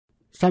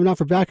time now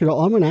for Back into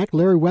Almanac.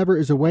 Larry Weber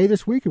is away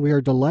this week, and we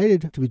are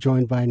delighted to be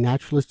joined by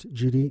naturalist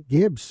Judy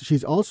Gibbs.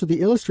 She's also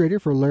the illustrator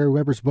for Larry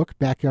Weber's book,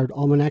 Backyard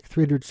Almanac,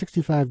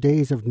 365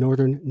 Days of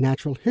Northern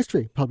Natural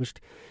History, published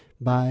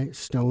by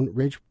Stone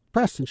Ridge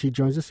Press. And she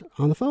joins us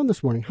on the phone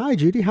this morning. Hi,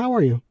 Judy. How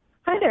are you?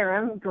 Hi there.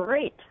 I'm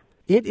great.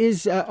 It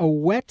is a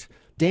wet,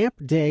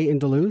 damp day in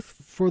Duluth.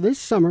 For this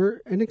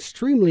summer, an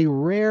extremely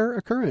rare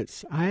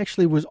occurrence. I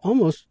actually was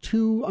almost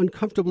too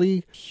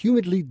uncomfortably,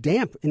 humidly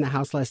damp in the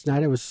house last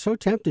night. I was so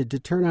tempted to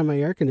turn on my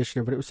air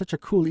conditioner, but it was such a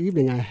cool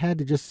evening. I had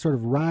to just sort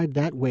of ride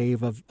that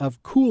wave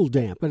of cool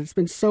damp. But it's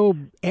been so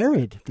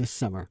arid this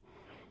summer.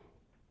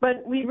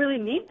 But we really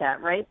need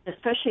that, right?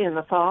 Especially in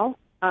the fall.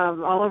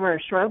 All of our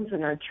shrubs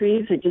and our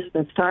trees have just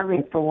been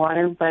starving for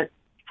water. But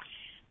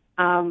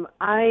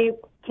I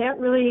can't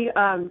really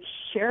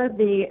share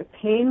the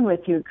pain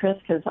with you, Chris,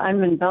 because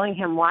I'm in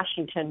Bellingham,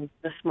 Washington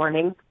this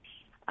morning.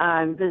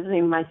 I'm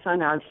visiting my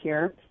son out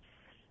here.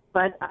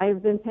 But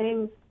I've been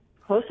paying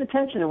close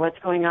attention to what's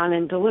going on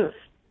in Duluth.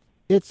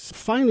 It's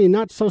finally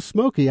not so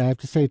smoky, I have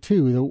to say,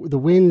 too. The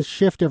winds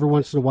shift every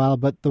once in a while,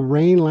 but the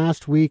rain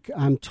last week,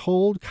 I'm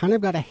told, kind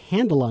of got a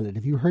handle on it.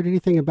 Have you heard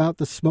anything about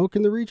the smoke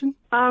in the region?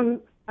 I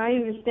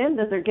understand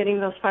that they're getting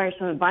those fires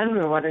from the bottom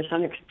waters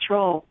under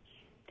control.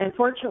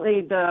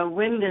 Unfortunately, the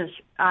wind is,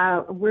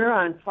 we're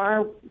on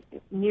far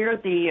near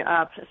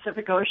the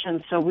Pacific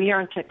Ocean, so we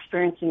aren't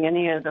experiencing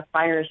any of the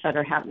fires that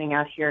are happening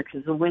out here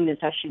because the wind is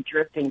actually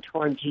drifting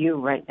towards you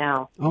right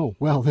now. Oh,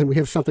 well, then we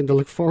have something to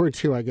look forward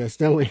to, I guess,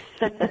 don't we?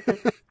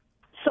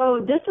 So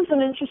this is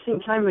an interesting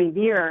time of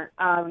year.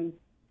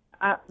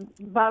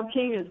 Bob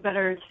King is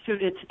better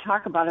suited to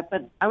talk about it,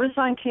 but I was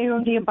on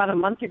KOD about a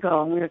month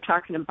ago, and we were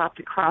talking about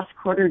the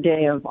cross-quarter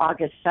day of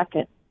August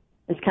 2nd.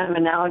 It's kind of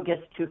analogous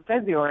to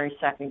February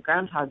 2nd,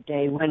 Groundhog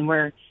Day, when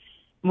we're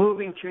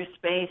moving through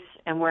space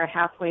and we're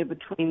halfway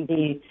between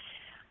the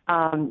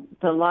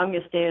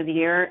longest day of the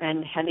year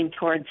and heading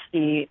towards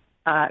the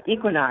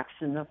equinox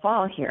in the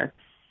fall here.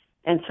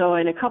 And so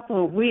in a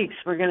couple of weeks,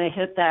 we're going to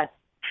hit that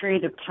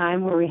period of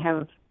time where we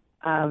have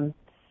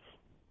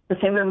the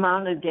same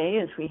amount of day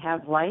as we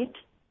have light.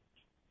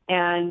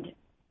 And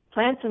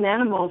plants and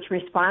animals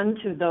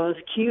respond to those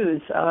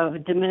cues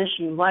of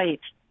diminishing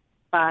light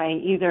by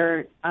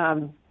either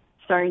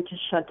starting to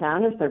shut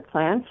down as their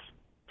plants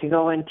to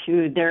go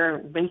into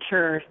their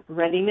winter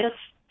readiness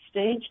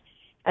stage.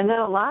 And then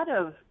a lot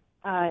of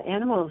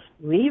animals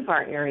leave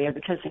our area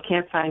because they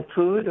can't find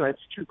food or it's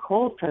too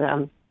cold for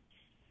them.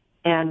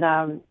 And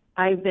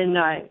I've been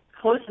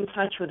close in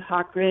touch with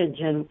Hawk Ridge,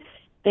 and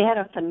they had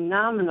a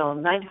phenomenal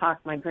nighthawk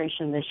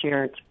migration this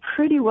year. It's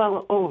pretty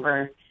well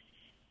over.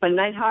 But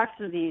nighthawks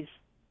are these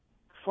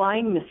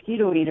flying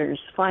mosquito eaters,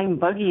 flying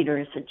bug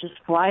eaters that just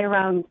fly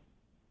around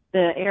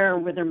the air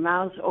with their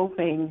mouths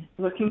open,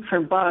 looking for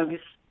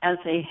bugs as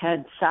they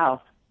head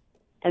south.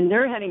 And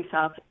they're heading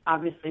south,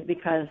 obviously,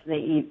 because they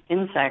eat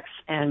insects.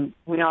 And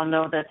we all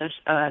know that there's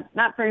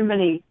not very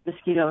many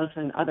mosquitoes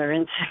and other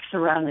insects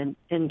around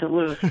in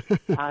Duluth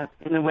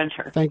in the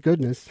winter. Thank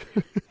goodness.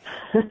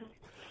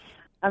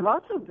 I've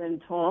also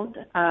been told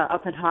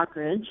up at Hawk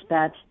Ridge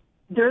that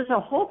there's a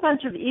whole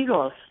bunch of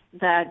eagles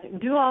that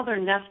do all their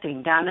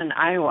nesting down in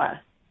Iowa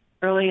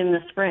early in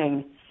the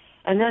spring.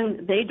 And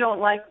then they don't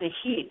like the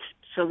heat,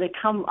 so they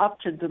come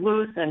up to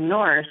Duluth and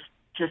north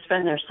to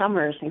spend their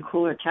summers in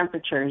cooler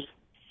temperatures.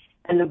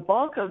 And the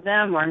bulk of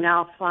them are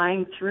now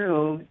flying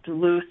through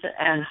Duluth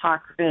and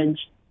Hawk Ridge,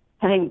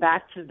 heading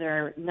back to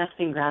their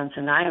nesting grounds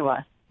in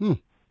Iowa.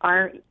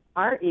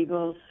 Our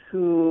eagles,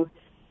 who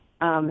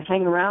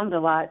hang around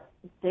a lot,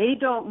 they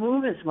don't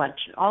move as much.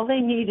 All they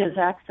need is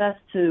access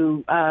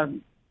to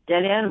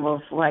dead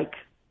animals like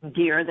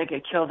deer that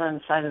get killed on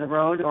the side of the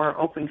road or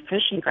open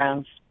fishing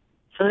grounds.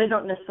 So they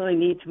don't necessarily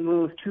need to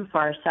move too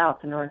far south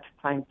in order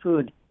to find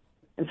food.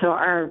 And so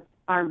our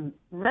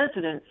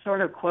resident,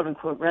 sort of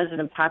quote-unquote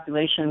resident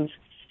populations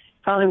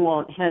probably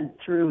won't head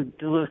through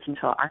Duluth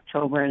until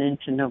October and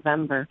into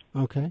November.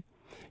 Okay.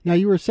 Now,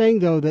 you were saying,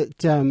 though, that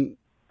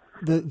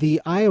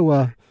the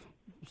Iowa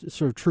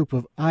sort of troop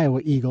of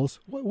Iowa eagles,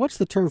 what's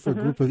the term for a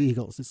group of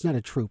eagles? It's not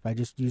a troop. I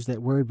just used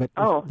that word, but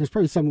there's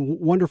probably some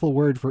wonderful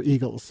word for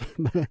eagles.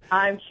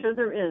 I'm sure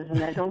there is,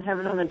 and I don't have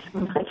it on the tip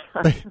of my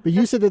tongue. But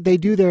you said that they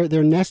do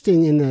their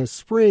nesting in the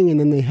spring, and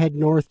then they head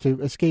north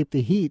to escape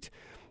the heat.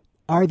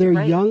 Are there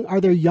young?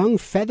 Are their young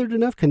feathered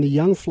enough? Can the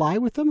young fly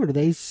with them, or do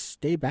they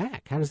stay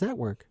back? How does that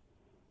work?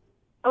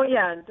 Oh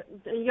yeah,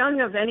 the young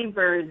of any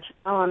bird.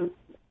 I'm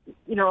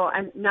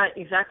not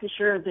exactly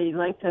sure of the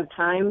length of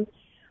time.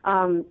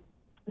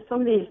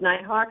 Some of these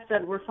nighthawks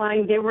that we're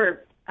flying, they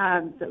were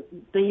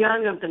the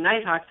young of the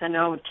nighthawks. I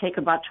know would take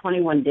about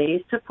 21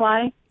 days to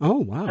fly. Oh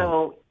wow!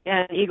 So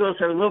and eagles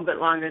are a little bit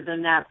longer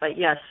than that, but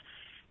yes,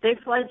 they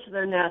fledge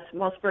their nest.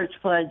 Most birds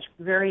fledge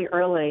very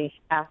early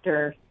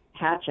after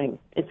hatching.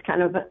 It's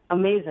kind of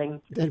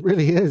amazing. It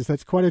really is.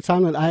 That's quite a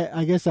time.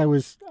 I guess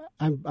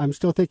I'm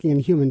still thinking in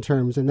human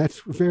terms, and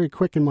that's very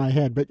quick in my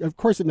head. But of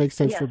course, it makes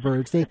sense for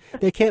birds.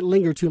 They can't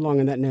linger too long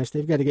in that nest.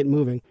 They've got to get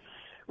moving.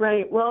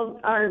 Right.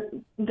 Well,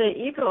 the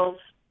eagles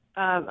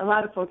a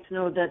lot of folks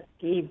know that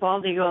the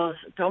bald eagles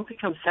don't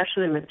become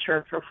sexually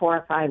mature for 4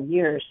 or 5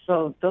 years,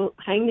 so they'll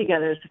hang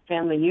together as a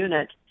family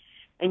unit.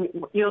 And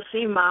you'll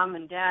see mom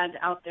and dad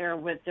out there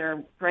with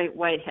their bright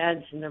white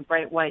heads and their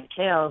bright white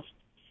tails,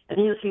 and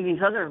then you'll see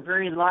these other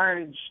very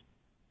large,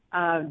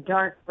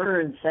 dark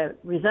birds that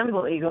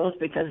resemble eagles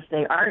because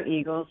they are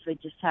eagles. They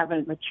just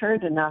haven't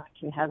matured enough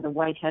to have the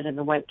white head and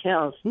the white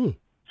tails.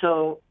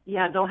 So,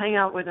 yeah, they'll hang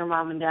out with their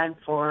mom and dad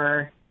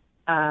for,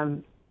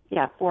 4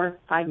 or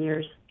 5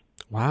 years.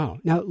 Wow.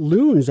 Now,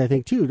 loons, I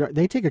think, too,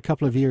 they take a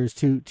couple of years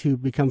to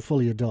become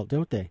fully adult,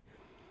 don't they?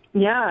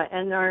 Yeah,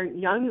 and our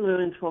young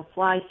loons will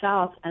fly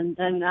south and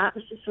then not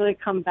necessarily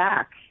come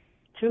back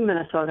to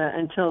Minnesota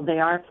until they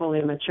are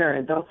fully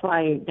mature. They'll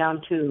fly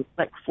down to,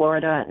 like,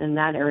 Florida and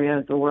that area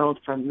of the world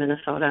from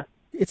Minnesota.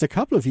 It's a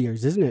couple of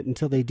years, isn't it,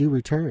 until they do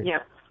return?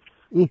 Yeah.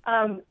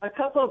 A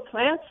couple of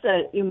plants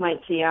that you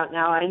might see out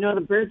now. I know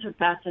the birds are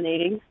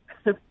fascinating.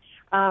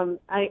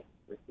 I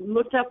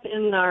looked up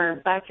in our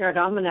Backyard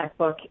Almanac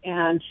book,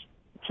 and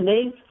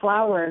today's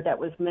flower that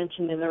was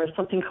mentioned, and there was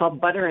something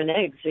called butter and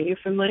eggs. Are you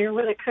familiar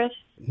with it, Chris?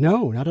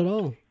 No, not at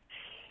all.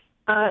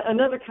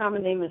 Another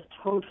common name is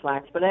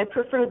toadflax, but I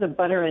prefer the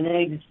butter and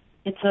eggs.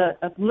 It's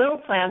a little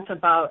plant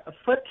about a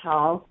foot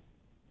tall.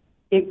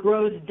 It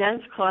grows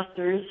dense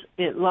clusters.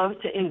 It loves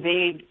to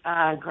invade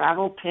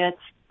gravel pits,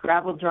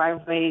 gravel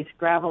driveways,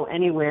 gravel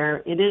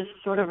anywhere. It is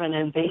sort of an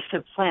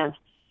invasive plant.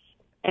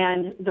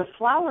 And the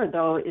flower,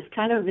 though, is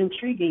kind of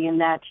intriguing in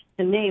that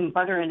the name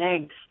butter and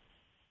eggs,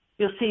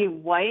 you'll see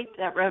white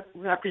that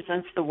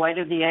represents the white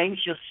of the eggs.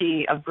 You'll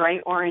see a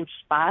bright orange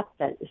spot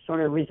that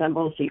sort of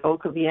resembles the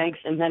yolk of the eggs,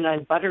 and then a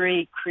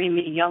buttery,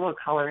 creamy yellow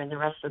color in the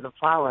rest of the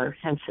flower,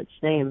 hence its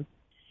name.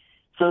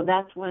 So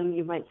that's one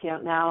you might see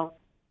out now.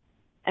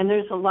 And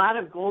there's a lot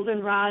of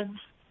goldenrods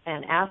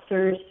and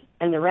asters,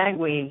 and the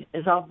ragweed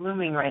is all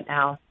blooming right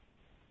now.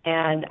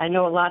 And I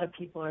know a lot of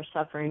people are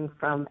suffering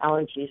from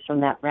allergies from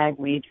that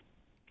ragweed,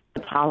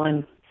 the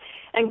pollen.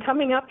 And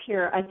coming up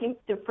here, I think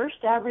the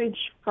first average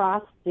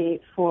frost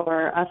date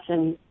for us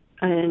in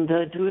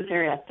the Duluth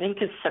area, I think,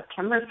 is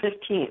September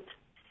 15th.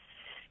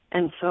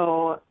 And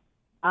so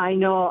I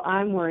know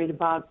I'm worried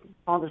about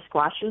all the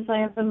squashes I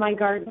have in my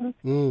garden.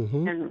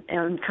 Mm-hmm.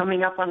 And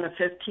coming up on the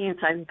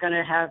 15th, I'm going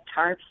to have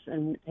tarps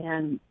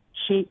and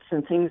sheets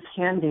and things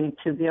handy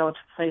to be able to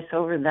place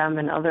over them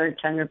and other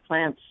tender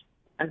plants.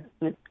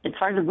 It's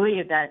hard to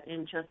believe that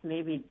in just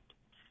maybe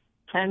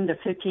 10 to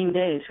 15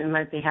 days we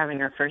might be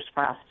having our first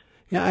frost.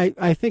 Yeah,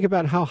 I think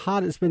about how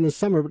hot it's been this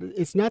summer, but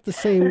it's not the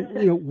same.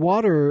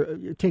 Water,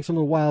 it takes a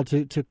little while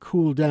to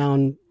cool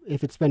down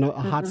if it's been a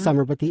hot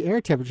summer, but the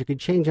air temperature could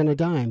change on a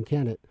dime,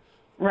 can't it?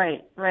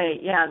 Right.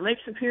 Yeah, Lake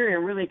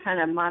Superior really kind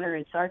of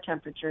moderates our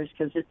temperatures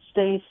because it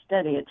stays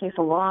steady. It takes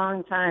a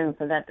long time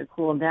for that to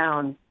cool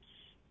down,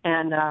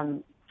 and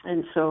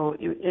so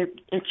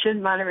it should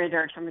moderate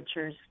our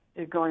temperatures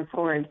going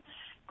forward.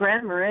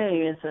 Grand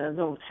Marais is a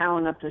little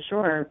town up the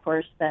shore, of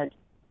course, that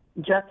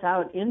juts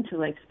out into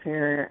Lake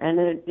Superior, and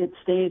it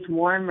stays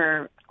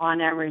warmer on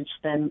average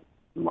than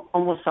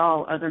almost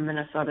all other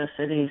Minnesota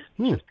cities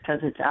just because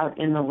it's out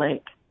in the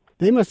lake.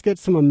 They must get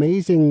some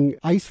amazing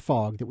ice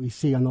fog that we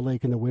see on the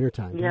lake in the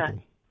wintertime, don't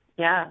they?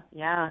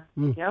 Yeah.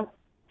 Yep.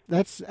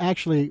 That's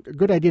actually a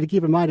good idea to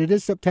keep in mind. It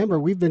is September.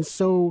 We've been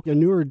so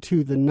inured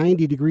to the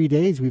 90-degree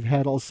days we've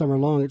had all summer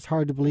long. It's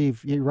hard to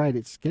believe. You're right.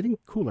 It's getting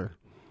cooler.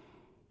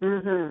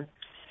 Mm-hmm.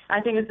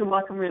 I think it's a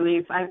welcome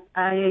relief. I'm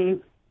a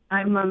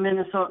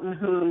Minnesotan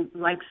who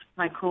likes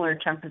my cooler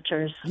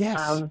temperatures.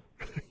 Yes.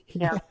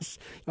 Yes.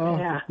 Oh,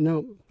 yeah.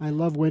 No, I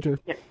love winter.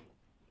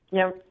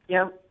 Yep.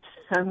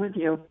 I'm with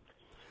you.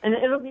 And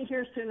it'll be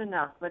here soon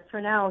enough. But for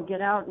now,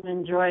 get out and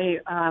enjoy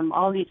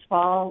all these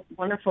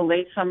wonderful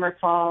late summer,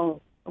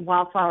 fall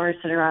wildflowers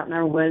that are out in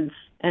our woods,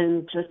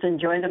 and just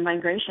enjoy the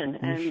migration.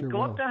 And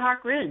go up to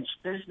Hawk Ridge.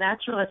 There's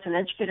naturalists and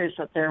educators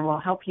up there who will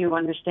help you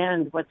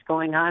understand what's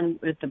going on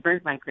with the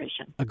bird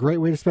migration. A great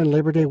way to spend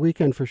Labor Day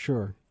weekend for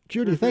sure.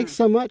 Judy, thanks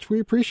so much. We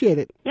appreciate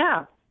it.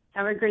 Yeah.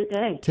 Have a great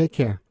day. Take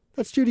care.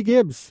 That's Judy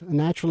Gibbs, a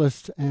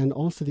naturalist and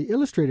also the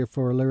illustrator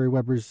for Larry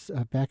Weber's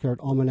Backyard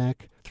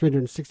Almanac,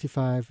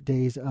 365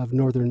 Days of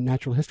Northern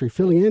Natural History,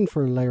 filling in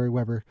for Larry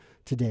Weber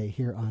today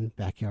here on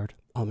Backyard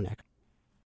Almanac.